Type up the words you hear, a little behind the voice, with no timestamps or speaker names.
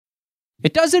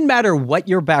It doesn't matter what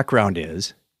your background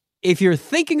is. If you're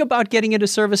thinking about getting into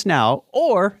service now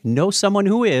or know someone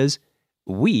who is,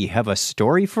 we have a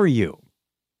story for you.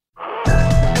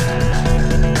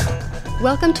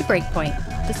 Welcome to Breakpoint,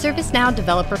 the ServiceNow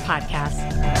Developer Podcast.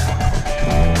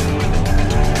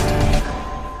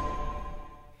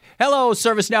 Hello,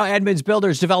 ServiceNow admins,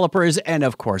 builders, developers, and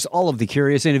of course, all of the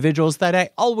curious individuals that I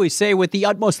always say with the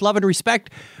utmost love and respect.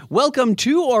 Welcome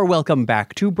to or welcome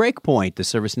back to Breakpoint, the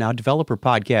ServiceNow Developer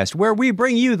Podcast, where we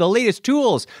bring you the latest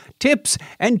tools, tips,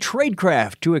 and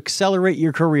tradecraft to accelerate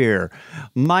your career.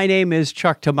 My name is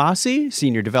Chuck Tomasi,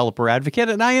 Senior Developer Advocate,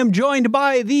 and I am joined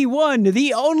by the one,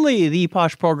 the only, the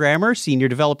posh programmer, Senior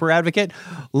Developer Advocate,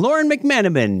 Lauren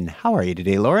McManaman. How are you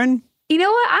today, Lauren? You know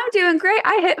what? I'm doing great.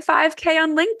 I hit 5K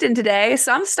on LinkedIn today,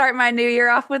 so I'm starting my new year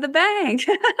off with a bang.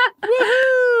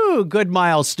 Woohoo! Good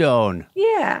milestone.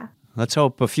 Yeah. Let's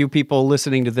hope a few people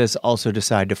listening to this also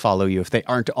decide to follow you if they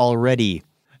aren't already.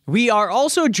 We are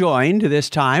also joined this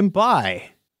time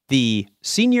by the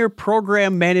Senior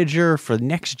Program Manager for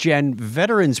Next Gen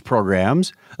Veterans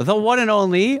Programs, the one and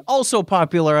only, also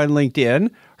popular on LinkedIn,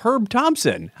 Herb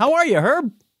Thompson. How are you,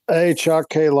 Herb? Hey, Chuck.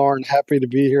 Hey, Lauren. Happy to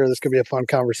be here. This could be a fun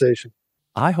conversation.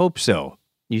 I hope so.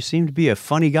 You seem to be a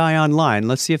funny guy online.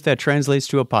 Let's see if that translates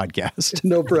to a podcast.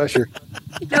 No pressure.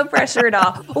 No pressure at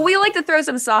all. Well, we like to throw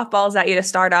some softballs at you to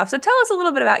start off. So tell us a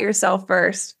little bit about yourself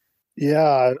first. Yeah,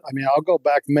 I mean, I'll go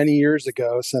back many years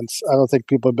ago since I don't think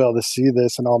people will be able to see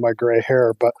this and all my gray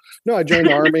hair. But no, I joined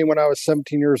the Army when I was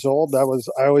 17 years old. I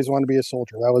always wanted to be a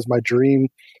soldier. That was my dream.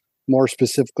 More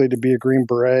specifically, to be a Green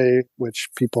Beret, which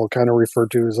people kind of refer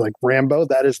to as like Rambo.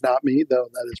 That is not me, though.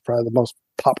 That is probably the most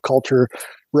pop culture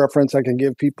reference I can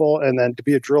give people. And then to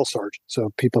be a drill sergeant. So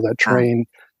people that train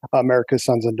America's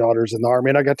sons and daughters in the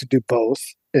Army. And I got to do both.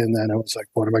 And then I was like,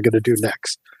 what am I going to do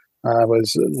next? I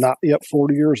was not yet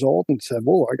 40 years old and said,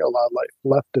 whoa, I got a lot of life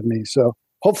left in me. So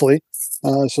hopefully,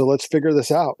 so let's figure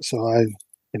this out. So I,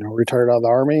 retired out of the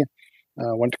Army,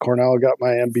 went to Cornell, got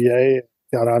my MBA,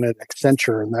 got on at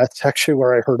Accenture, and that's actually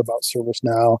where I heard about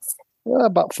ServiceNow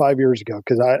about 5 years ago,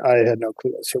 because I had no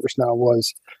clue what ServiceNow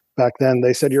was back then.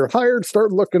 They said, you're hired,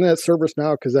 start looking at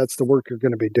ServiceNow because that's the work you're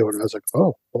going to be doing. I was like,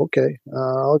 oh, okay,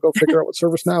 I'll go figure out what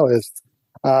ServiceNow is.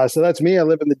 So that's me. I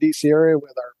live in the DC area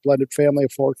with our blended family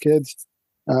of 4 kids,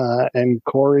 and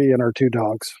Corey and our 2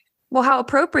 dogs. Well, how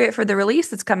appropriate for the release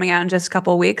that's coming out in just a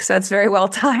couple of weeks. So it's very well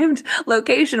timed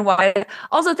location-wise.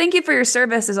 Also, thank you for your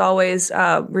service as always.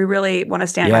 We really want to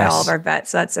stand by all of our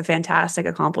vets. So that's a fantastic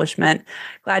accomplishment.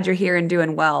 Glad you're here and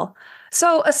doing well.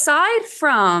 So aside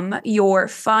from your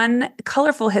fun,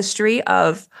 colorful history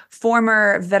of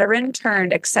former veteran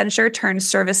turned Accenture turned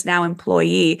ServiceNow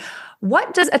employee,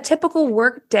 what does a typical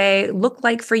work day look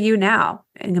like for you now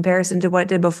in comparison to what it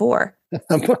did before?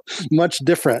 Much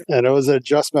different. And it was an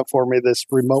adjustment for me, this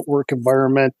remote work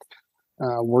environment,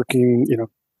 working,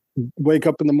 wake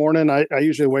up in the morning. I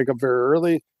usually wake up very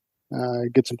early,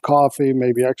 get some coffee,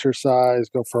 maybe exercise,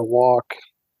 go for a walk,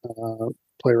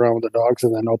 play around with the dogs,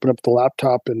 and then open up the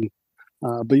laptop. And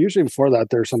but usually before that,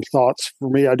 there's some thoughts. For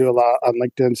me, I do a lot on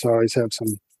LinkedIn, so I always have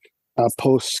some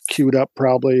posts queued up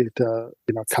probably to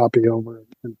copy over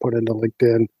and put into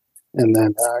LinkedIn, and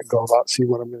then go about see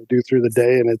what I'm going to do through the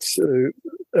day. And it's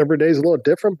every day is a little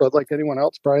different, but like anyone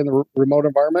else, probably in the remote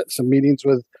environment, some meetings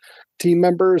with team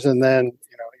members, and then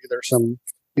either some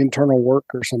internal work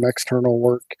or some external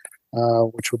work,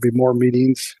 which would be more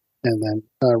meetings. And then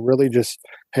really just,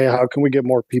 hey, how can we get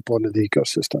more people into the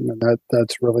ecosystem? And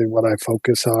that's really what I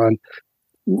focus on.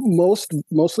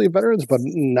 Mostly veterans, but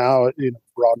now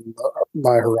broaden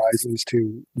my horizons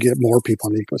to get more people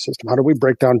in the ecosystem. How do we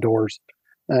break down doors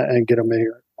and get them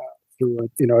here through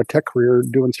a tech career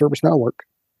doing ServiceNow work?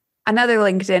 Another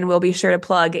LinkedIn we'll be sure to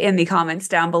plug in the comments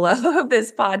down below of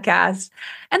this podcast.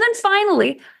 And then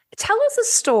finally, tell us a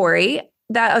story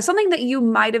that something that you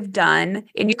might have done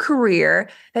in your career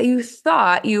that you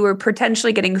thought you were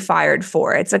potentially getting fired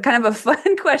for. It's a kind of a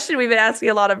fun question we've been asking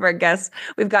a lot of our guests.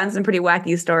 We've gotten some pretty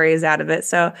wacky stories out of it.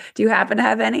 So do you happen to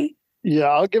have any? Yeah,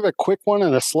 I'll give a quick one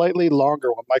and a slightly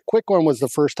longer one. My quick one was the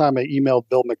first time I emailed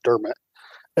Bill McDermott.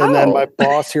 And then my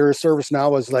boss here at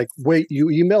ServiceNow was like, wait, you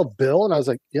emailed Bill? And I was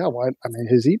like, yeah, why? I mean,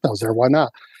 his email's there. Why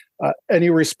not? And he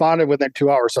responded within 2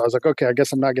 hours. So I was like, okay, I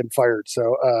guess I'm not getting fired.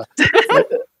 So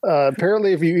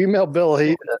apparently if you email Bill,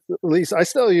 at least I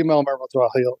still email him every once in a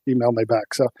while. He'll email me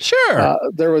back. So sure.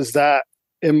 There was that.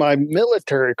 In my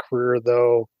military career,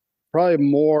 though, probably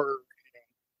more,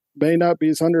 may not be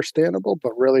as understandable,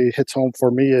 but really hits home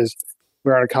for me is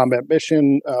we're on a combat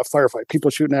mission, firefight, people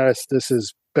shooting at us. This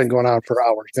has been going on for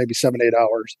hours, maybe 7-8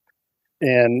 hours.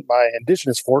 and my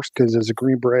indigenous force, because as a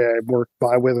Green Beret, I work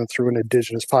by, with, and through an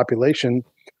indigenous population.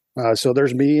 So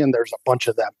there's me and there's a bunch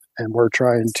of them, and we're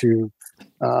trying to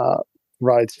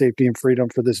provide safety and freedom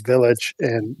for this village,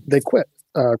 and they quit.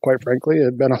 Quite frankly, it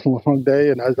had been a long day,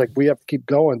 and I was like, we have to keep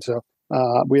going. So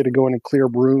we had to go in and clear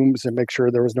rooms and make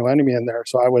sure there was no enemy in there.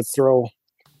 So I would throw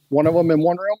one of them in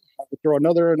one room, I would throw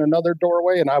another in another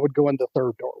doorway, and I would go in the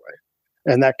third doorway.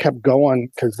 And that kept going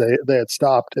because they had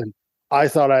stopped. And I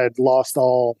thought I had lost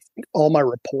all my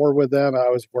rapport with them. I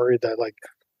was worried that, like,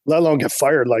 let alone get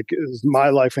fired, like, is my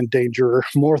life in danger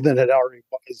more than it already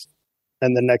was.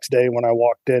 And the next day when I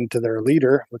walked into their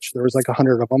leader, which there was like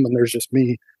 100 of them, and there's just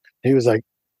me, he was like,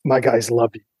 my guys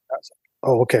love you. I was like,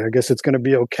 oh, okay, I guess it's going to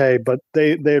be okay. But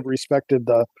they had respected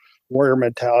the warrior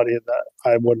mentality that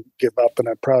I wouldn't give up. And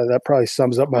that probably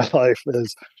sums up my life,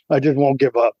 is I just won't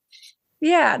give up.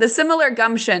 Yeah, the similar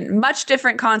gumption, much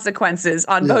different consequences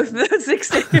on both of those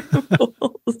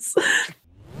examples.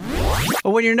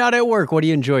 When you're not at work, what do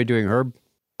you enjoy doing, Herb?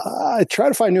 I try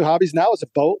to find new hobbies. Now it's a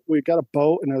boat. We got a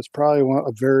boat, and it was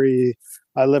probably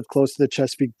I live close to the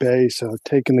Chesapeake Bay, so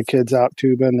taking the kids out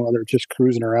tubing while they're just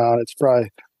cruising around, it's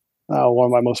probably one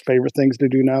of my most favorite things to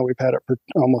do now. We've had it for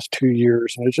almost 2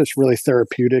 years, and it's just really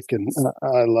therapeutic, and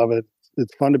I love it.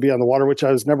 It's fun to be on the water, which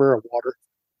I was never a water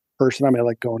person. I mean, I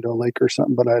like going to a lake or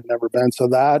something, but I had never been. So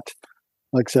that,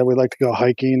 like I said, we like to go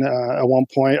hiking. At one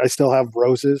point, I still have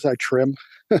roses. I trim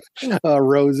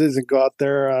roses and go out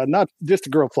there, not just to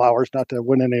grow flowers, not to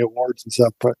win any awards and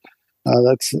stuff, but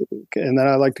and then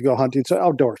I like to go hunting. So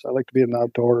outdoors, I like to be in the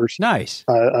outdoors. Nice.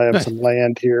 I have some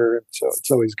land here, so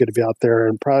it's always good to be out there.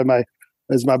 And probably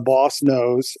as my boss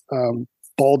knows,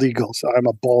 bald eagles. I'm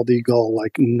a bald eagle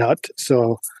like nut.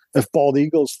 So if bald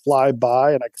eagles fly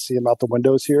by and I can see them out the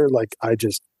windows here, like I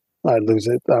lose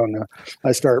it. I don't know.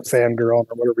 I start fangirling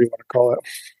or whatever you want to call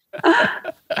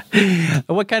it.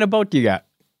 What kind of boat do you got?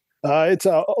 It's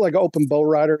like an open bow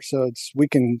rider. So we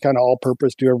can kind of all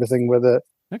purpose do everything with it.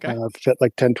 Okay. Fit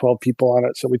like 10, 12 people on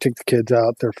it. So we take the kids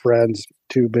out, their friends,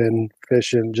 tubing,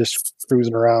 fishing, just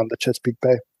cruising around the Chesapeake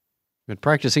Bay. Been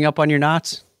practicing up on your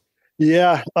knots?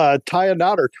 Yeah. Tie a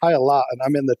knot or tie a lot. And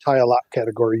I'm in the tie a lot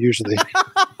category usually.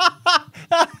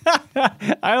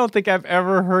 I don't think I've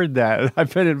ever heard that.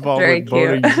 I've been involved Very with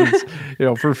boating since,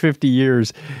 for 50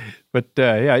 years. But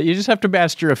yeah, you just have to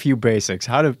master a few basics.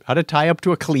 How to tie up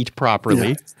to a cleat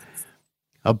properly. Yeah.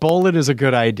 A bowline is a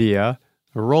good idea.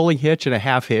 A rolling hitch and a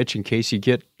half hitch in case you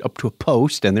get up to a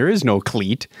post and there is no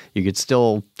cleat. You could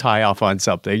still tie off on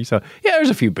something. So yeah, there's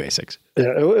a few basics.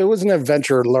 Yeah, it was an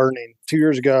adventure learning. 2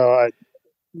 years ago, I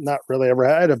not really ever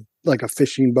had a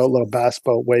fishing boat, little bass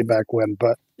boat way back when,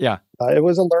 but yeah, it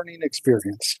was a learning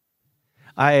experience.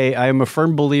 I am a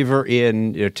firm believer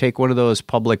in take one of those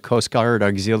public Coast Guard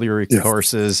auxiliary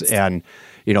courses and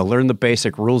learn the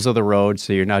basic rules of the road,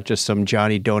 so you're not just some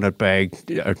Johnny Donut bag,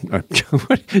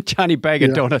 Johnny Bag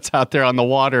of Donuts out there on the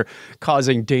water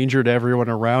causing danger to everyone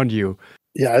around you.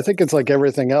 Yeah, I think it's like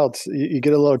everything else. You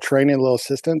get a little training, a little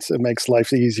assistance, it makes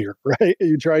life easier, right?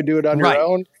 You try to do it on your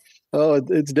own,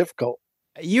 it's difficult.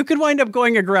 You could wind up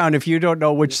going aground if you don't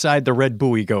know which side the red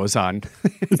buoy goes on.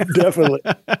 Definitely.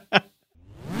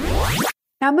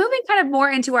 Now, moving kind of more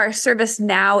into our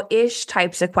ServiceNow-ish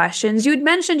types of questions, you had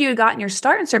mentioned you had gotten your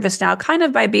start in ServiceNow kind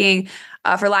of by being,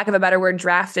 for lack of a better word,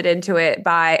 drafted into it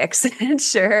by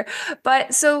Accenture.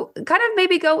 But so kind of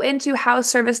maybe go into how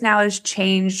ServiceNow has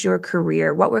changed your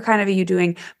career. What were kind of you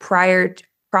doing prior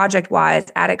project-wise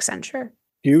at Accenture?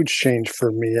 Huge change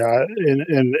for me.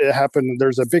 And it happened,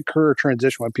 there's a big career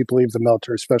transition when people leave the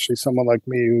military, especially someone like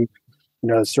me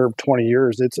who served 20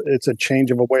 years. It's a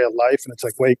change of a way of life. And it's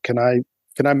like, wait, can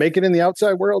I make it in the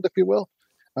outside world, if you will?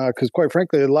 Because quite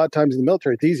frankly, a lot of times in the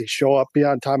military, it's easy. Show up, be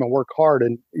on time, and work hard,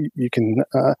 and you can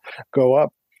go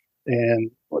up.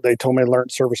 And they told me to learn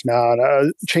ServiceNow,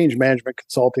 and change management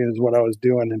consulting is what I was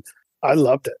doing, and I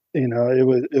loved it.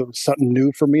 It was something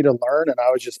new for me to learn, and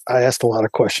I asked a lot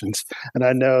of questions. And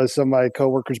I know some of my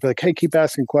coworkers be like, "Hey, keep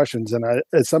asking questions." And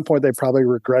at some point, they probably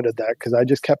regretted that because I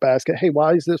just kept asking, "Hey,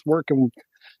 why is this working?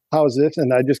 How is this?"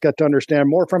 And I just got to understand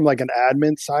more from like an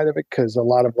admin side of it, because a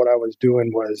lot of what I was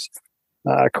doing was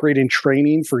creating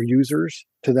training for users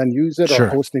to then use it, or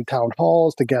hosting town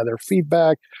halls to gather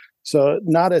feedback. So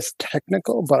not as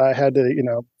technical, but I had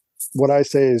to, what I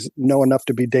say is know enough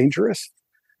to be dangerous.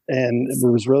 And it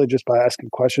was really just by asking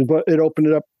questions, but it opened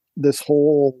it up this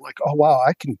whole like, oh, wow,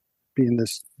 I can be in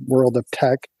this world of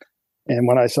tech. And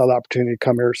when I saw the opportunity to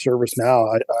come here to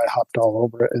ServiceNow, I hopped all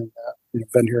over it, and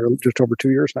been here just over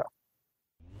 2 years now.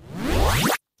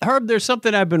 Herb, there's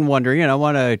something I've been wondering, and I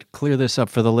want to clear this up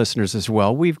for the listeners as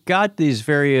well. We've got these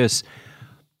various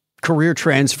career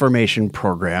transformation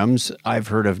programs. I've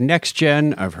heard of Next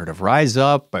Gen, I've heard of Rise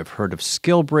Up, I've heard of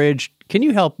SkillBridge. Can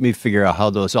you help me figure out how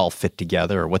those all fit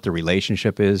together or what the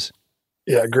relationship is?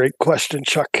 Yeah, great question,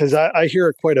 Chuck, because I hear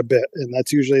it quite a bit. And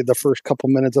that's usually the first couple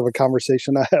minutes of a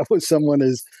conversation I have with someone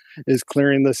is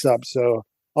clearing this up. So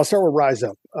I'll start with Rise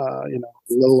Up. A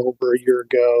little over a year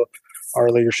ago, our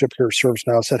leadership here at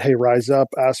ServiceNow said, hey, Rise Up,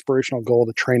 aspirational goal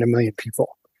to train 1 million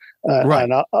people. Right.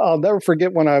 And I'll never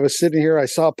forget when I was sitting here, I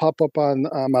saw it pop up on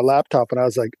my laptop and I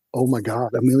was like, oh my God,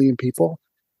 1 million people?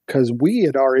 Because we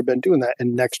had already been doing that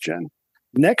in Next Gen.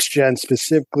 Next Gen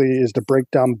specifically is to break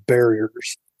down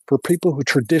barriers for people who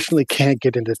traditionally can't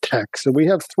get into tech. So we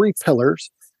have 3 pillars,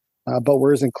 but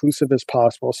we're as inclusive as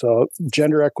possible. So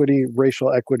gender equity,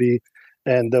 racial equity,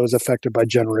 and those affected by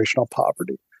generational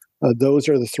poverty. Those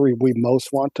are the 3 we most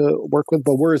want to work with,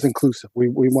 but we're as inclusive. We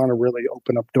want to really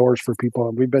open up doors for people,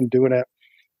 and we've been doing it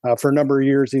for a number of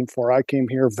years. Even before I came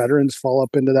here, veterans fall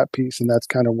up into that piece, and that's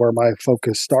kind of where my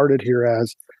focus started here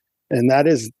as, and that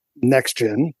is Next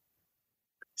Gen.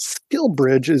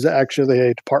 SkillBridge is actually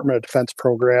a Department of Defense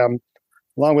program,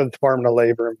 along with the Department of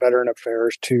Labor and Veteran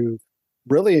Affairs, to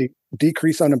really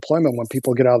decrease unemployment when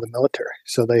people get out of the military.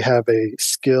 So they have a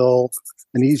skill,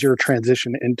 an easier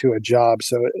transition into a job.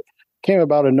 So it came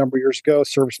about a number of years ago.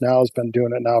 ServiceNow has been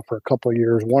doing it now for a couple of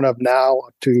years. One of now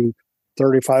up to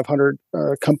 3,500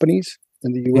 companies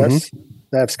in the U.S.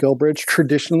 that have SkillBridge.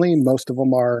 Traditionally, most of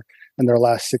them are in their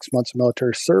last 6 months of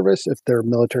military service. If their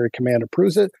military command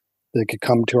approves it, they could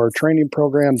come to our training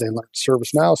program. They learn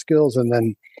ServiceNow skills, and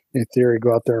then in theory,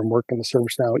 go out there and work in the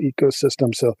ServiceNow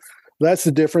ecosystem. So that's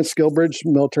the difference. SkillBridge,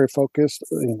 military focused.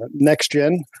 Next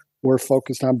Gen, we're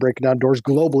focused on breaking down doors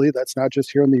globally. That's not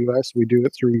just here in the U.S. We do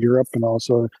it through Europe and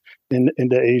also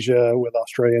into Asia with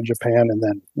Australia and Japan. And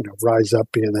then, Rise Up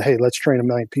being hey, let's train 1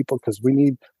 million people because we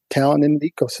need talent in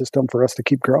the ecosystem for us to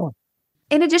keep growing.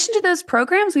 In addition to those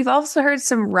programs, we've also heard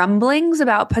some rumblings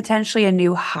about potentially a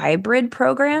new hybrid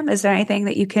program. Is there anything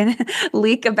that you can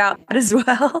leak about that as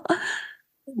well?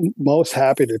 Most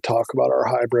happy to talk about our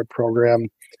hybrid program.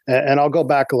 And I'll go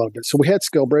back a little bit. So we had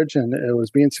SkillBridge, and it was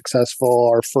being successful.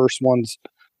 Our first ones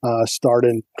started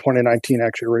in 2019,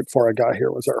 actually, right before I got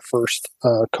here was our first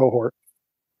cohort.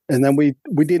 And then we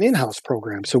did in-house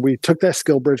programs. So we took that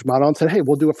SkillBridge model and said, hey,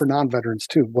 we'll do it for non-veterans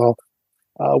too. Well,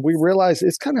 we realized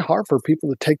it's kind of hard for people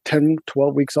to take 10,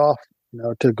 12 weeks off,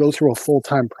 to go through a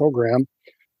full-time program.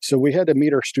 So we had to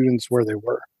meet our students where they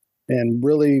were. And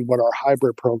really what our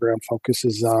hybrid program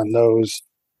focuses on those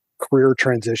career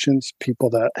transitions,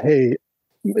 people that, hey,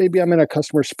 maybe I'm in a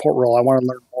customer support role. I want to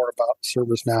learn more about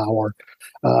ServiceNow, or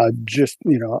just,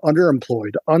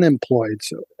 underemployed, unemployed.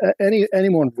 So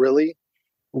anyone really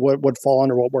would fall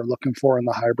under what we're looking for in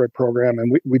the hybrid program.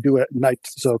 And we do it at night.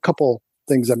 So a couple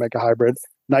things that make a hybrid: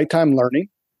 nighttime learning.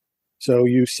 So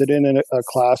you sit in a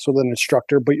class with an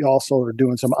instructor, but you also are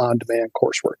doing some on-demand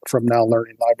coursework from Now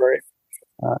Learning Library.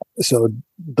 So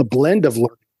the blend of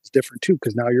learning is different too,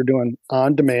 because now you're doing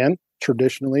on-demand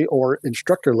traditionally, or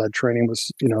instructor-led training with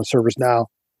ServiceNow.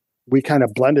 We kind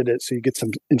of blended it so you get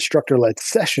some instructor-led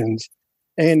sessions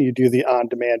and you do the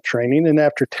on-demand training. And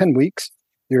after 10 weeks,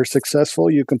 you're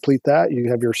successful. You complete that. You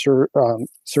have your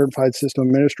certified system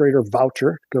administrator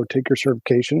voucher. Go take your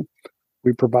certification.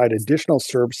 We provide additional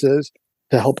services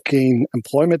to help gain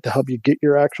employment, to help you get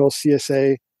your actual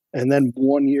CSA. And then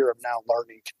 1 year of Now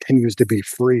Learning continues to be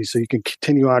free. So you can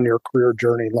continue on your career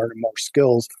journey, learning more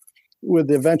skills with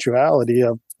the eventuality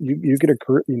of you get a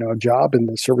career, a job in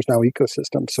the ServiceNow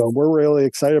ecosystem. So we're really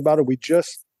excited about it. We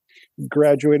just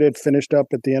graduated, finished up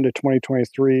at the end of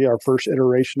 2023, our first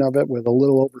iteration of it with a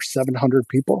little over 700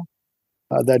 people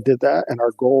that did that. And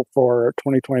our goal for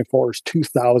 2024 is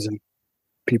 2,000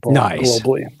 people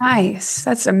globally. Nice.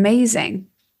 That's amazing.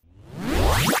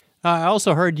 I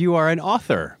also heard you are an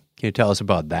author. Can you tell us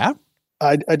about that?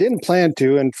 I didn't plan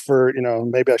to, and for,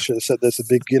 maybe I should have said this at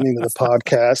the beginning of the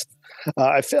podcast.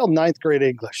 I failed 9th grade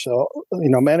English, so,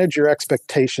 manage your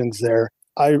expectations there.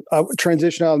 I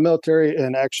transitioned out of the military,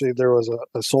 and actually there was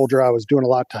a soldier I was doing a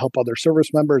lot to help other service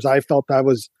members. I felt I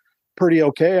was pretty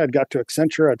okay. I'd got to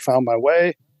Accenture. I'd found my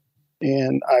way,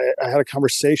 and I had a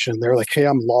conversation. They were like, hey,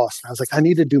 I'm lost. And I was like, I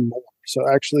need to do more. So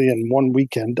actually in one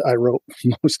weekend, I wrote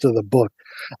most of the book.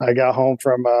 I got home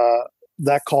from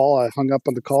that call. I hung up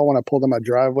on the call when I pulled in my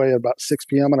driveway at about 6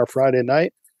 p.m. on a Friday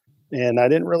night. And I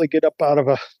didn't really get up out of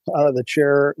the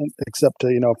chair except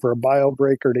to, for a bio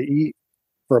break or to eat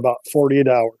for about 48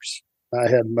 hours. I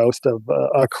had most of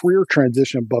a career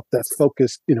transition book that's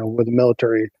focused, with a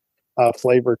military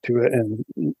flavor to it. And,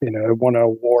 I won an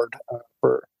award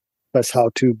for best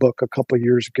how-to book a couple of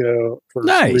years ago for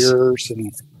careers.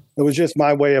 And it was just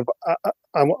my way of,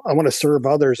 I want to serve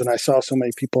others. And I saw so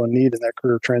many people in need in that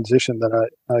career transition that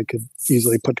I could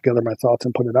easily put together my thoughts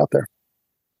and put it out there.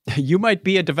 You might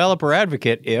be a developer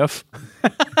advocate if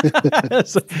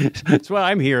that's what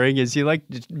I'm hearing is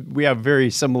we have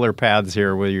very similar paths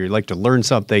here where you like to learn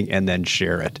something and then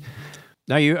share it.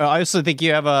 Now, I also think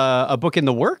you have a book in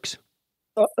the works.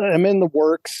 I'm in the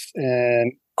works,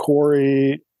 and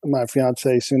Corey, my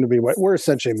fiance, soon to be, we're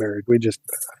essentially married.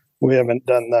 We haven't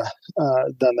done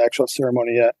the actual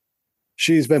ceremony yet.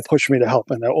 She's been pushing me to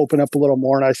help and to open up a little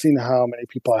more. And I've seen how many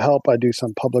people I help. I do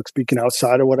some public speaking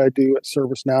outside of what I do at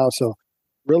ServiceNow. So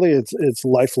really it's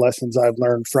life lessons I've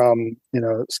learned from,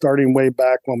 starting way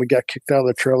back when we got kicked out of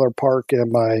the trailer park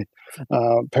and my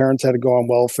parents had to go on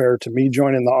welfare, to me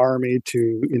joining the Army,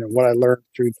 to, what I learned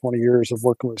through 20 years of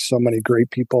working with so many great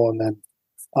people, and then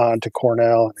on to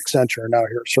Cornell and Accenture, and now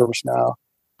here at ServiceNow.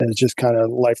 And it's just kind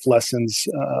of life lessons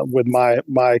with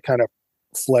my kind of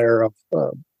flair of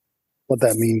what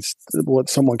that means, what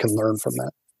someone can learn from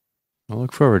that. I'll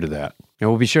look forward to that. And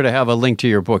we'll be sure to have a link to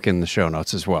your book in the show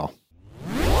notes as well.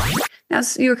 Now,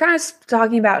 so you were kind of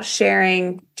talking about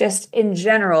sharing just in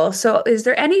general. So is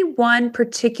there any one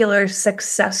particular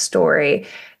success story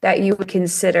that you would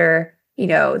consider,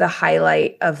 the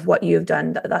highlight of what you've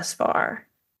done thus far?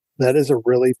 That is a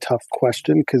really tough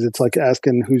question, because it's like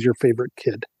asking who's your favorite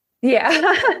kid. Yeah.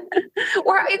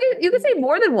 Or you can say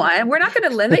more than one. We're not going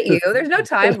to limit you. There's no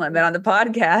time limit on the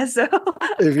podcast. So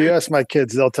if you ask my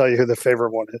kids, they'll tell you who the favorite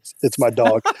one is. It's my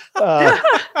dog.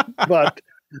 But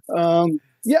I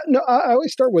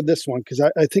always start with this one because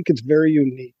I think it's very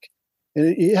unique.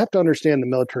 And you have to understand the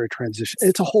military transition.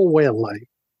 It's a whole way of life.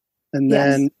 And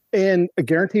then a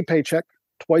guaranteed paycheck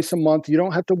twice a month. You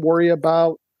don't have to worry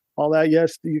about all that.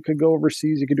 Yes, you could go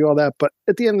overseas. You could do all that. But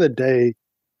at the end of the day,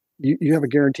 you have a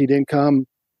guaranteed income,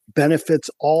 benefits,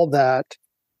 all that,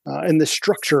 and the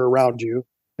structure around you.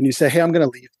 And you say, hey, I'm going to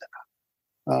leave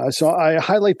that. So I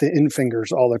highlight the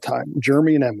in-fingers all the time,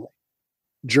 Jeremy and Emily.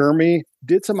 Jeremy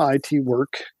did some IT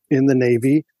work in the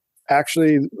Navy.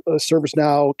 Actually,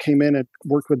 ServiceNow came in and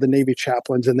worked with the Navy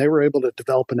chaplains, and they were able to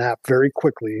develop an app very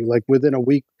quickly, like within a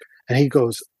week. And he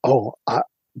goes,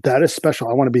 that is special.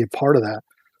 I want to be a part of that.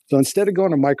 So instead of going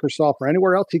to Microsoft or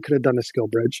anywhere else, he could have done a skill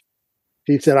bridge.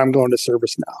 He said, I'm going to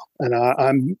ServiceNow,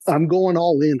 and I'm going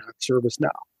all in on ServiceNow.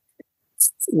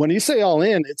 When you say all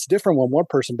in, it's different when one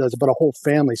person does it, but a whole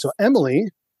family. So Emily,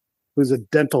 who's a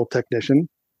dental technician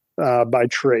by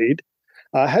trade,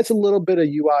 has a little bit of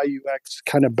UI, UX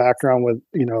kind of background with,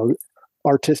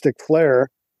 artistic flair,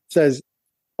 says,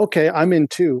 okay, I'm in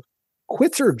too,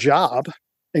 quits her job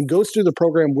and goes through the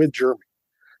program with Jeremy.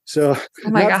 So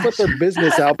not put their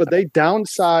business out, but they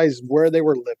downsized where they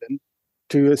were living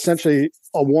to essentially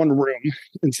a one room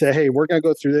and say, hey, we're going to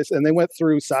go through this. And they went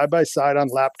through side by side on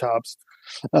laptops,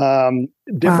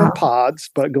 different pods,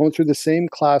 but going through the same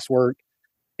classwork.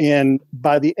 And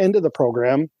by the end of the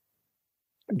program,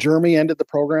 Jeremy ended the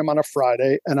program on a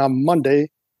Friday. And on Monday,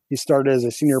 he started as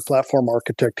a senior platform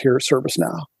architect here at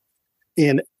ServiceNow.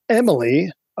 And Emily,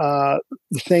 the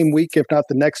same week, if not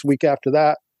the next week after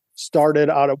that, started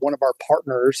out at one of our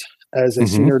partners as a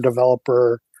senior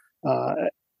developer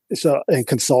and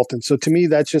consultant. So to me,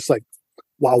 that's just like,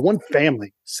 wow, one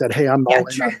family said, hey, I'm all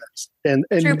in on this. And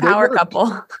true power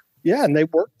couple. Yeah, and they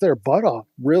worked their butt off,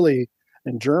 really.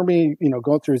 And Jeremy,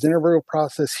 going through his interview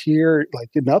process here, like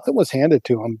nothing was handed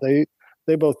to him.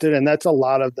 They both did. And that's a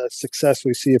lot of the success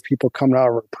we see of people coming out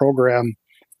of our program.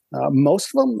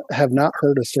 Most of them have not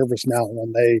heard of ServiceNow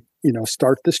when they,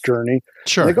 start this journey.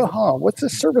 Sure. They go, what's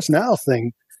this ServiceNow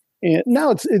thing? And now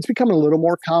it's becoming a little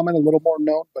more common, a little more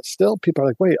known, but still people are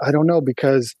like, wait, I don't know,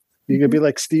 because you could be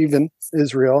like Steven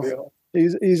Israel.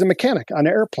 He's a mechanic on an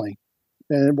airplane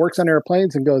and works on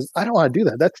airplanes and goes, I don't want to do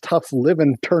that. That's tough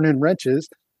living, turning wrenches.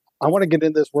 I want to get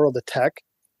into this world of tech,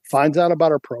 finds out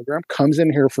about our program, comes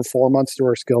in here for 4 months to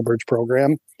our Skill Bridge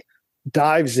program,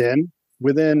 dives in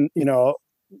within,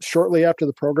 shortly after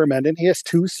the program ended. He has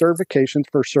 2 certifications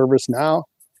for ServiceNow.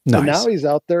 Nice. And now he's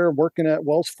out there working at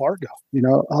Wells Fargo,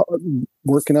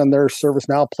 working on their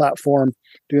ServiceNow platform,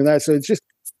 doing that. So it's just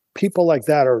people like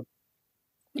that, or,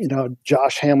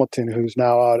 Josh Hamilton, who's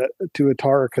now out at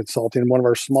Tuatara Consulting, one of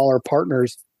our smaller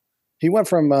partners. He went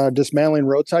from dismantling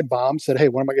roadside bombs, said, hey,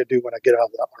 what am I going to do when I get out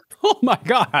of that one? Oh, my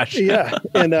gosh. Yeah.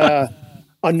 And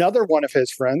another one of his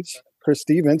friends, Chris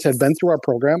Stevens, had been through our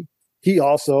program. He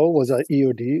also was an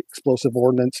EOD, explosive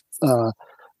ordnance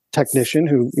technician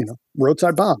who,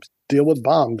 roadside bombs, deal with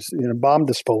bombs, bomb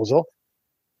disposal.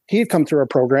 He had come through our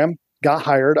program, got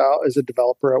hired out as a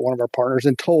developer at one of our partners,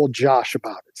 and told Josh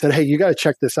about it. Said, hey, you got to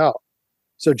check this out.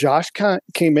 So Josh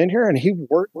came in here and he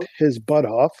worked his butt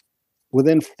off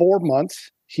Within 4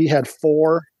 months, he had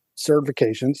 4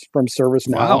 certifications from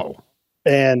ServiceNow. Wow.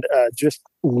 And just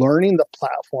learning the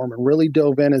platform and really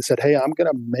dove in and said, hey, I'm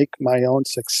going to make my own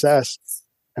success.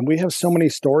 And we have so many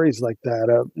stories like that.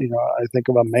 I think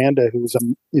of Amanda, who's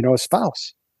a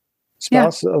spouse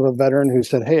of a veteran who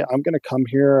said, hey, I'm going to come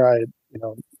here.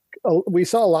 We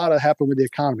saw a lot of happen with the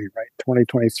economy, right?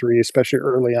 2023, especially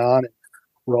early on. And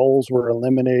roles were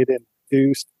eliminated,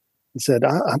 reduced, and said,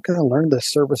 I'm going to learn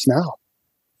this ServiceNow.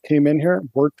 Came in here,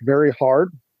 worked very hard,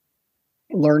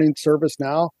 learning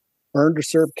ServiceNow, earned a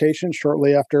certification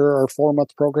shortly after our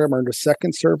 4-month program, earned a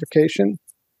second certification,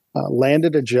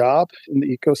 landed a job in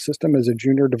the ecosystem as a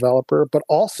junior developer, but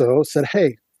also said,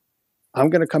 hey, I'm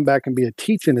going to come back and be a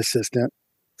teaching assistant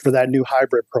for that new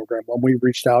hybrid program when we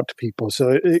reached out to people.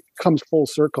 So it comes full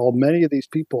circle. Many of these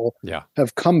people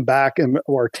have come back and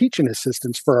are teaching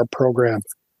assistants for our program.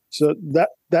 So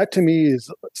that to me is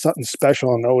something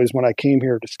special. And always when I came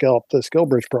here to scale up the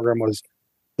SkillBridge program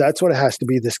that's what it has to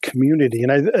be, this community.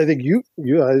 And I think you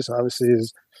guys, obviously,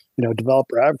 as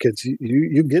developer advocates,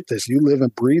 you get this. You live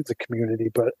and breathe the community.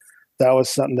 But that was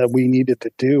something that we needed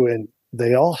to do, and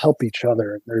they all help each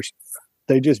other. And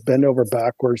they just bend over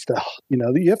backwards to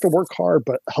you have to work hard,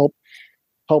 but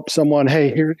help someone.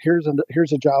 Hey, here's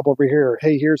a job over here. Or,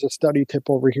 hey, here's a study tip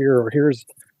over here. Or here's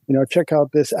check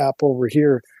out this app over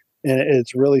here. And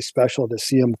it's really special to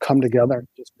see them come together and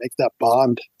just make that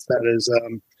bond that is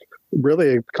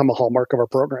really become a hallmark of our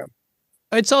program.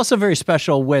 It's also very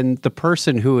special when the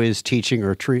person who is teaching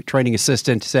or training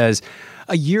assistant says,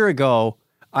 a year ago,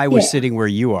 I was sitting where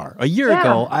you are. A year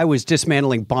ago, I was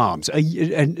dismantling bombs.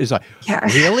 And it's like,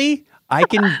 really?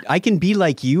 I can be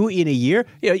like you in a year?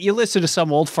 You listen to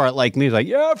some old fart like me, like,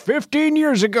 15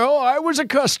 years ago, I was a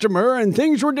customer and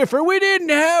things were different. We didn't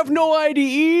have no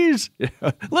IDEs.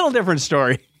 Little different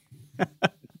story.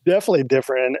 Definitely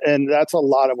different. And that's a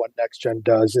lot of what NextGen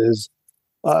does is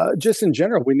just in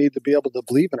general, we need to be able to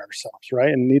believe in ourselves, right?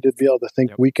 And need to be able to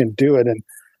think we can do it. And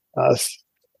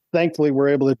thankfully, we're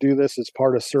able to do this as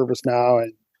part of ServiceNow.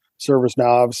 And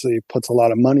ServiceNow obviously puts a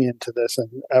lot of money into this and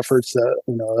efforts that,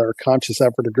 are a conscious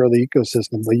effort to grow the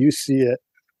ecosystem. But you see it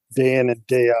day in and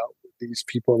day out with these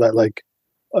people that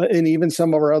and even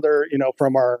some of our other,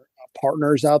 from our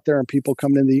partners out there and people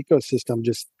coming in the ecosystem,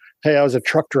 just, hey, I was a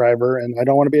truck driver and I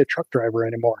don't want to be a truck driver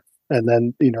anymore. And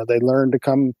then, they learn to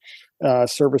come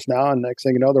ServiceNow, and next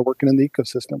thing you know, they're working in the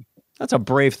ecosystem. That's a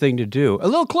brave thing to do. A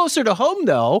little closer to home,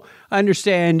 though, I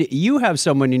understand you have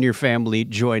someone in your family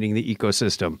joining the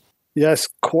ecosystem. Yes,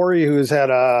 Corey, who's had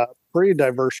a pretty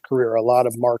diverse career, a lot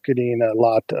of marketing, a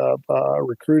lot of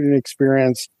recruiting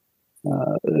experience,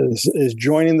 is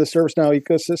joining the ServiceNow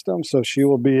ecosystem. So she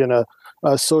will be an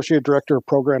associate director of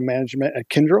program management at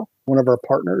Kyndryl, one of our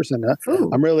partners. And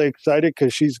I'm really excited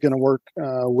because she's going to work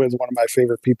with one of my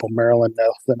favorite people, Marilyn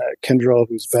Nelson at Kyndryl,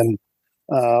 who's been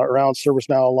around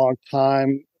ServiceNow a long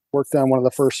time, worked on one of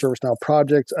the first ServiceNow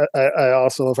projects. I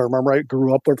also, if I remember right,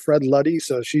 grew up with Fred Luddy.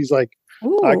 So she's like,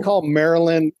 I call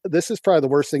Marilyn, this is probably the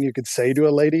worst thing you could say to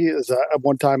a lady, is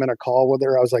one time in a call with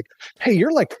her, I was like, hey,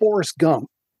 you're like Forrest Gump.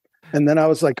 And then I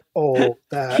was like, oh,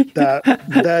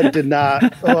 that did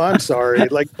not, I'm sorry.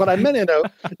 But I meant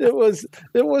it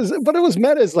was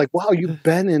meant as like, wow, you've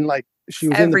been in she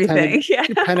was everything. In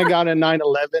the Pentagon in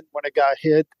 9/11 when it got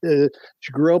hit.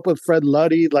 She grew up with Fred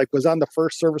Luddy, was on the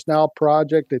first ServiceNow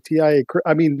project, the TIA.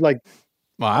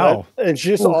 Wow. And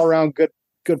she's just all around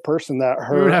good person that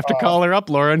her. You would have to call her up,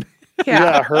 Lauren.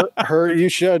 Yeah, her, you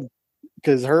should,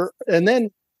 because and then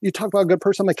you talk about a good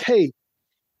person. I'm like, hey,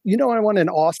 I went in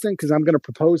Austin because I'm going to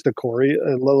propose to Corey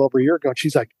a little over a year ago. And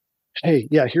she's like, hey,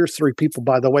 here's 3 people,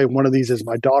 by the way. One of these is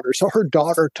my daughter. So her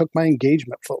daughter took my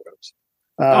engagement photos.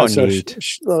 Neat.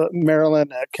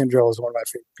 Marilyn at Kyndryl is one of my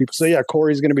favorite people. So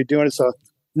Corey's going to be doing it. So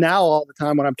now all the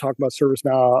time when I'm talking about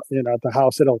ServiceNow at the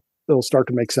house, it'll start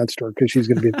to make sense to her because she's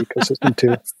going to be in the ecosystem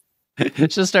too.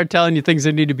 She'll start telling you things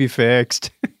that need to be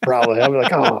fixed. Probably. I'll be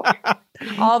like, oh.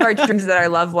 All of our dreams that our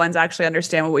loved ones actually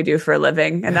understand what we do for a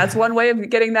living. And that's one way of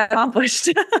getting that accomplished.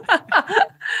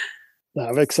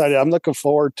 I'm excited. I'm looking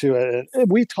forward to it.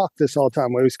 We talk this all the time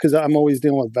because I'm always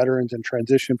dealing with veterans and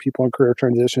transition, people in career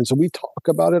transition. So we talk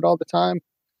about it all the time.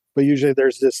 But usually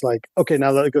there's this okay,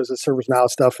 now that it goes to ServiceNow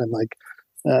stuff and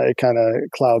it kind of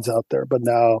clouds out there. But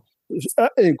now,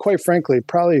 and quite frankly,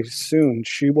 probably soon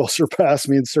she will surpass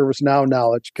me in ServiceNow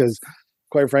knowledge because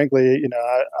quite frankly,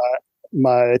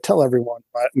 I tell everyone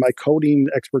my coding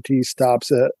expertise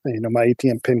stops at my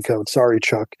ATM pin code. Sorry,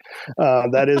 Chuck.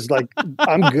 That is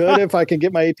I'm good if I can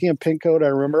get my ATM pin code. I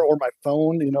remember, or my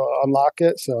phone, unlock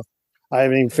it. So I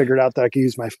haven't even figured out that I can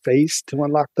use my face to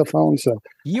unlock the phone. So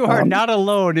you are not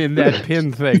alone in that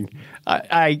PIN thing.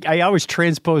 I always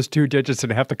transpose 2 digits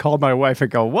and have to call my wife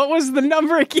and go, what was the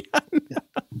number again?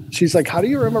 She's like, how do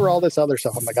you remember all this other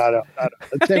stuff? I'm like, I don't.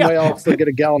 The same way I'll forget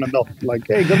a gallon of milk. Like,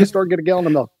 hey, go to the store, get a gallon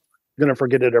of milk. I'm going to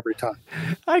forget it every time.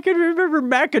 I can remember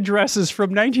MAC addresses from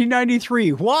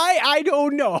 1993. Why? I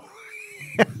don't know.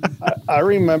 I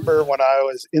remember when I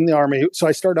was in the Army. So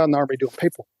I started out in the Army doing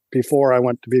paper before I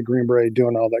went to be a Green Beret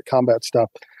doing all that combat stuff.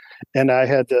 And I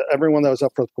had to, everyone that was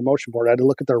up for the promotion board, I had to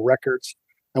look at their records.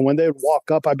 And when they would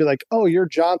walk up, I'd be like, oh, you're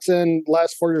Johnson,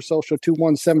 last 4 your social,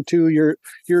 2172,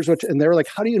 here's what, and they were like,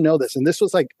 how do you know this? And this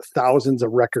was like thousands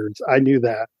of records. I knew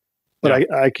that, but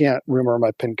I can't remember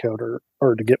my PIN code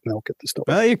or to get milk at the store.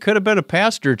 Well, you could have been a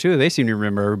pastor too. They seem to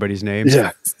remember everybody's names.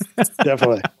 Yeah,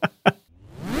 definitely.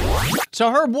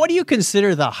 So Herb, what do you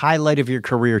consider the highlight of your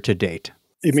career to date?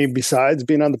 You mean besides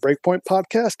being on the Breakpoint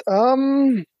podcast?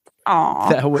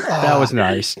 That was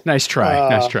nice. Nice try.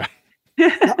 Nice try.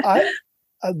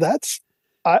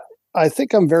 I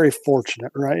think I'm very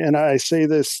fortunate, right? And I say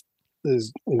this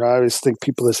is, I always think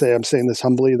people that say I'm saying this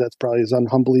humbly, that's probably as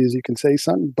unhumbly as you can say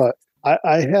something. But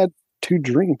I had 2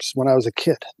 dreams when I was a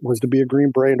kid, was to be a Green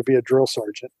Beret and to be a drill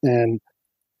sergeant. And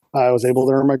I was able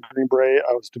to earn my Green Beret.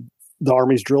 I was the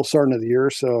Army's drill sergeant of the year.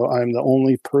 So I'm the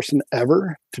only person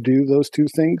ever to do those 2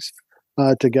 things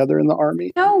together in the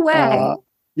Army. No way.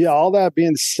 Yeah. All that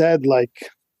being said, like,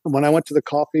 when I went to the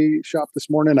coffee shop this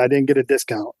morning, I didn't get a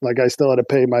discount. Like, I still had to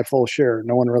pay my full share.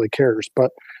 No one really cares, but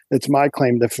it's my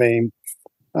claim to fame.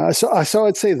 So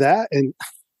I'd say that. And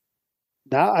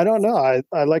now I don't know.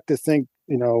 I like to think,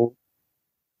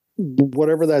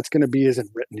 whatever that's going to be isn't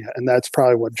written yet. And that's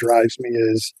probably what drives me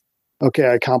is, okay,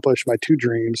 I accomplished my 2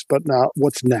 dreams, but now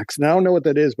what's next? And I don't know what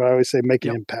that is, but I always say make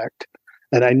an impact.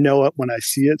 And I know it when I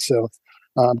see it. So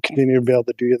continue to be able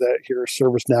to do that here at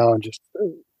ServiceNow and just,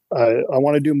 I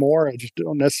want to do more. I just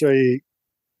don't necessarily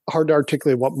hard to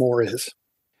articulate what more is.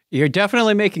 You're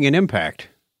definitely making an impact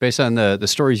based on the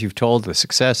stories you've told, the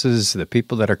successes, the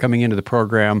people that are coming into the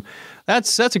program.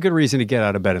 That's a good reason to get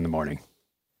out of bed in the morning.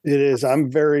 It is.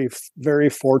 I'm very, very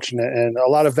fortunate. And a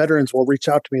lot of veterans will reach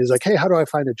out to me. It's like, hey, how do I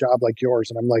find a job like yours?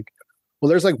 And I'm like, well,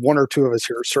 there's like 1 or 2 of us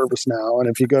here at ServiceNow. And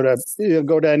if you go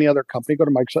to any other company, go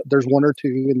to Microsoft, there's 1 or 2.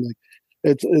 And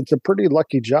it's a pretty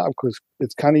lucky job because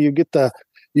it's kind of, you get the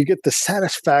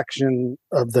satisfaction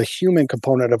of the human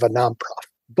component of a nonprofit,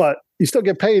 but you still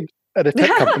get paid at a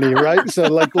tech company, right? So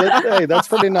like, hey, that's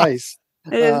pretty nice.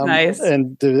 It is nice.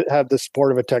 And to have the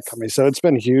support of a tech company. So it's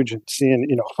been huge and seeing,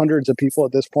 hundreds of people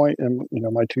at this point in,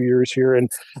 my 2 years here.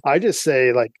 And I just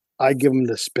say, like, I give them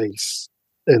the space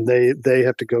and they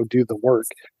have to go do the work.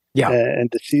 Yeah.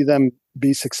 And to see them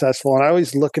be successful. And I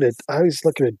always look at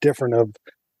it different of,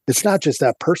 it's not just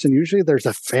that person. Usually there's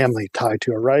a family tied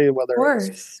to it, right? Whether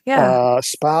it's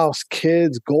spouse,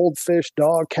 kids, goldfish,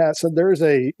 dog, cat. So there's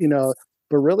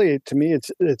but really to me,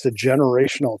 it's a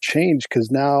generational change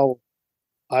because now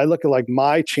I look at like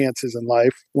my chances in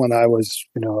life when I was,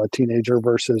 a teenager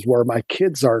versus where my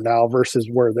kids are now versus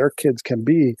where their kids can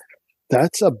be.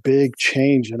 That's a big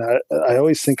change. And I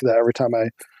always think of that every time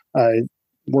I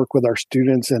work with our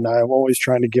students, and I'm always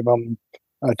trying to give them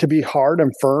to be hard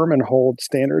and firm and hold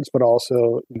standards, but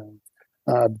also,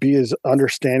 be as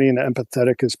understanding and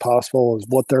empathetic as possible as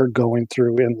what they're going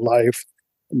through in life,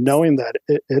 knowing that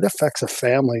it affects a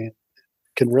family and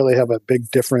can really have a big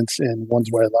difference in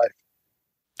one's way of life.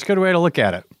 It's a good way to look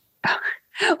at it.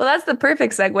 Well, that's the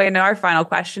perfect segue into our final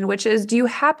question, which is, do you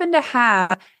happen to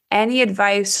have any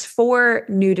advice for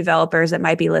new developers that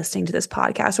might be listening to this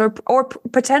podcast or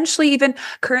potentially even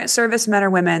current servicemen or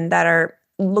women that are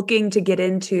looking to get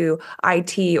into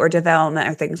IT or development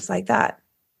or things like that?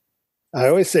 I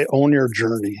always say own your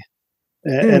journey.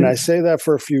 And I say that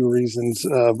for a few reasons.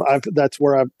 That's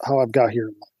how I've got here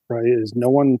in life, right? Is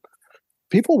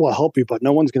people will help you, but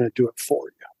no one's going to do it for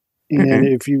you. And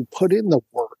if you put in the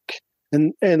work,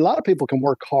 and a lot of people can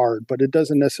work hard, but it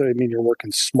doesn't necessarily mean you're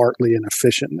working smartly and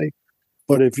efficiently.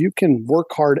 But if you can work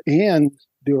hard and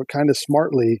do it kind of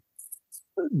smartly,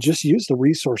 just use the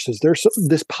resources. There's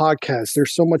this podcast.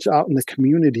 There's so much out in the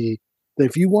community that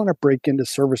if you want to break into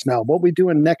ServiceNow, what we do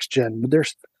in Next Gen,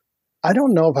 I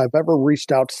don't know if I've ever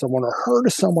reached out to someone or heard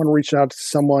of someone reach out to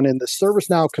someone in the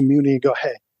ServiceNow community and go,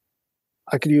 hey,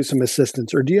 I could use some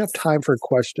assistance, or do you have time for a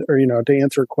question or, to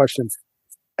answer a question?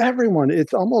 Everyone,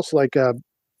 it's almost like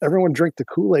everyone drink the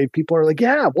Kool-Aid. People are like,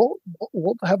 yeah,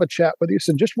 we'll have a chat with you.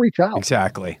 So just reach out.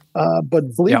 Exactly.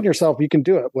 But believe in yourself, you can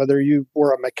do it. Whether you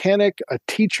were a mechanic, a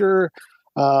teacher,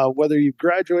 whether you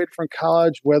graduated from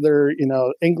college, whether,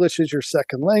 English is your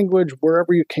second language,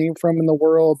 wherever you came from in the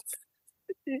world,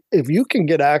 if you can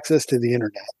get access to the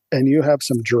internet and you have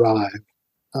some drive,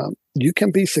 you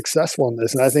can be successful in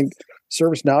this. And I think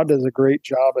ServiceNow does a great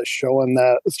job of showing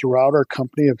that throughout our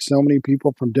company of so many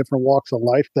people from different walks of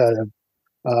life that have,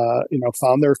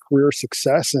 found their career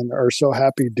success and are so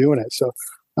happy doing it. So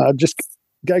just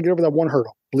got to get over that one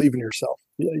hurdle. Believe in yourself.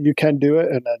 You can do it,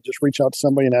 and just reach out to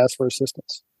somebody and ask for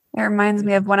assistance. It reminds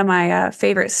me of one of my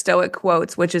favorite Stoic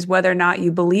quotes, which is whether or not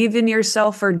you believe in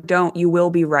yourself or don't, you will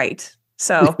be right.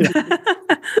 So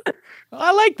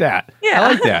I like that. Yeah.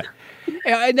 I like that.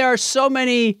 And there are so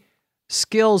many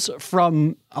skills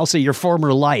from, I'll say, your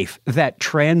former life that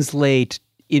translate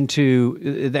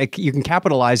into, that you can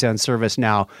capitalize on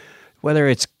ServiceNow, whether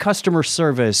it's customer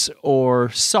service or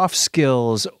soft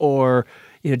skills or,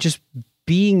 just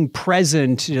being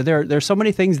present. There's so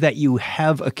many things that you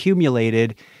have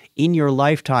accumulated in your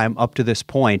lifetime up to this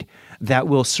point that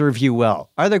will serve you well.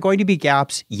 Are there going to be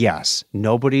gaps? Yes.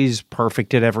 Nobody's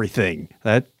perfect at everything.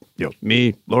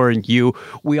 Me, Lauren, you,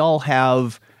 we all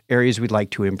have areas we'd like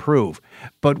to improve,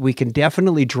 but we can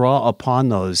definitely draw upon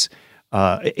those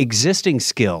existing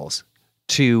skills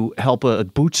to help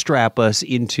bootstrap us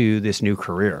into this new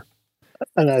career.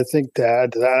 And I think to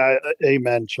add to that,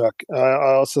 amen, Chuck. I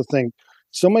also think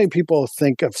so many people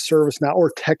think of ServiceNow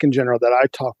or tech in general that I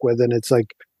talk with, and it's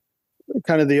like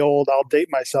kind of the old, I'll date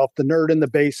myself, the nerd in the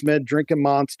basement, drinking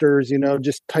monsters,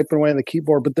 just typing away on the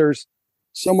keyboard. But there's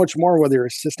so much more, whether you're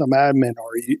a system admin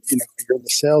or you're in the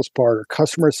sales part or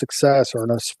customer success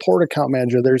or a support account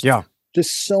manager. There's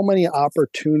just so many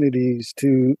opportunities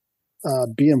to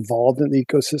be involved in the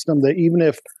ecosystem that even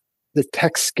if the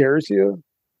tech scares you,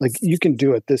 like, you can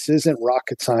do it. This isn't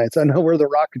rocket science. I know we're the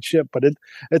rocket ship, but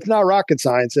it's not rocket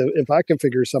science. If I can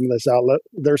figure some of this out,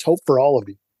 there's hope for all of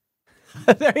you.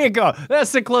 There you go.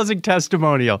 That's the closing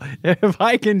testimonial. If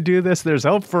I can do this, there's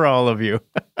hope for all of you.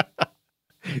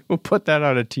 We'll put that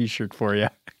on a t-shirt for you.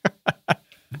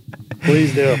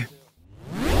 Please do.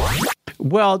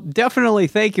 Well, definitely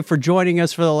thank you for joining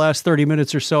us for the last 30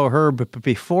 minutes or so, Herb. But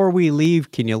before we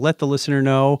leave, can you let the listener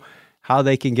know how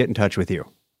they can get in touch with you?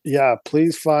 Yeah,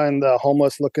 please find the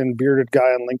homeless-looking bearded guy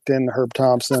on LinkedIn, Herb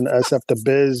Thompson, SF to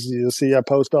Biz. You'll see I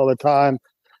post all the time.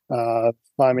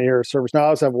 Find me here at ServiceNow. I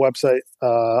also have a website,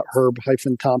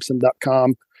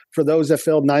 herb-thompson.com. For those that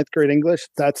failed ninth grade English,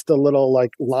 that's the little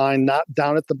line, not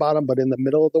down at the bottom, but in the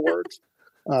middle of the words.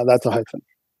 That's a hyphen.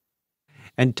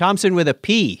 And Thompson with a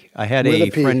P. I had a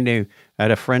friend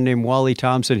named Wally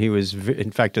Thompson. He was,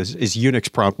 in fact, his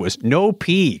Unix prompt was no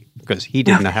P because he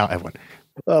didn't know how to have one.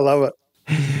 I love it.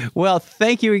 Well,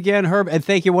 thank you again, Herb, and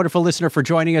thank you, wonderful listener, for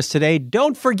joining us today.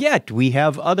 Don't forget, we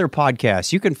have other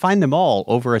podcasts. You can find them all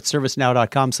over at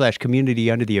servicenow.com/community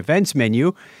under the events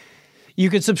menu. You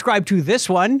can subscribe to this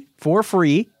one for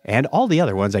free, and all the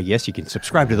other ones, I guess you can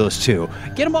subscribe to those too.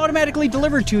 Get them automatically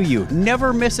delivered to you.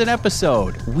 Never miss an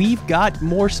episode. We've got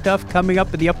more stuff coming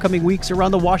up in the upcoming weeks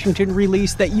around the Washington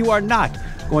release that you are not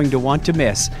going to want to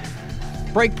miss.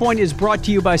 Breakpoint is brought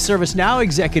to you by ServiceNow.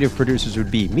 Executive producers would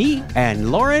be me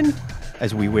and Lauren,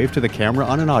 as we wave to the camera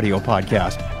on an audio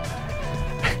podcast.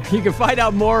 You can find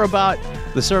out more about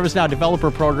the ServiceNow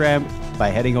Developer Program by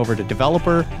heading over to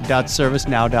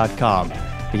developer.servicenow.com.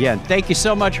 Again, thank you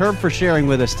so much, Herb, for sharing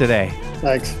with us today.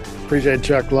 Thanks. Appreciate it,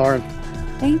 Chuck, Lauren.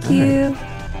 Thank you.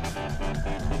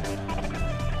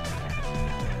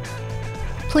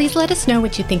 Please let us know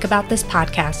what you think about this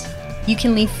podcast. You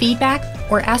can leave feedback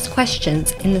or ask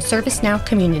questions in the ServiceNow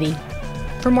community.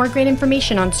 For more great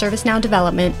information on ServiceNow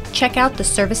development, check out the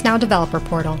ServiceNow Developer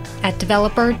Portal at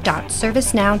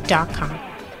developer.servicenow.com.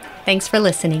 Thanks for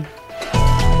listening.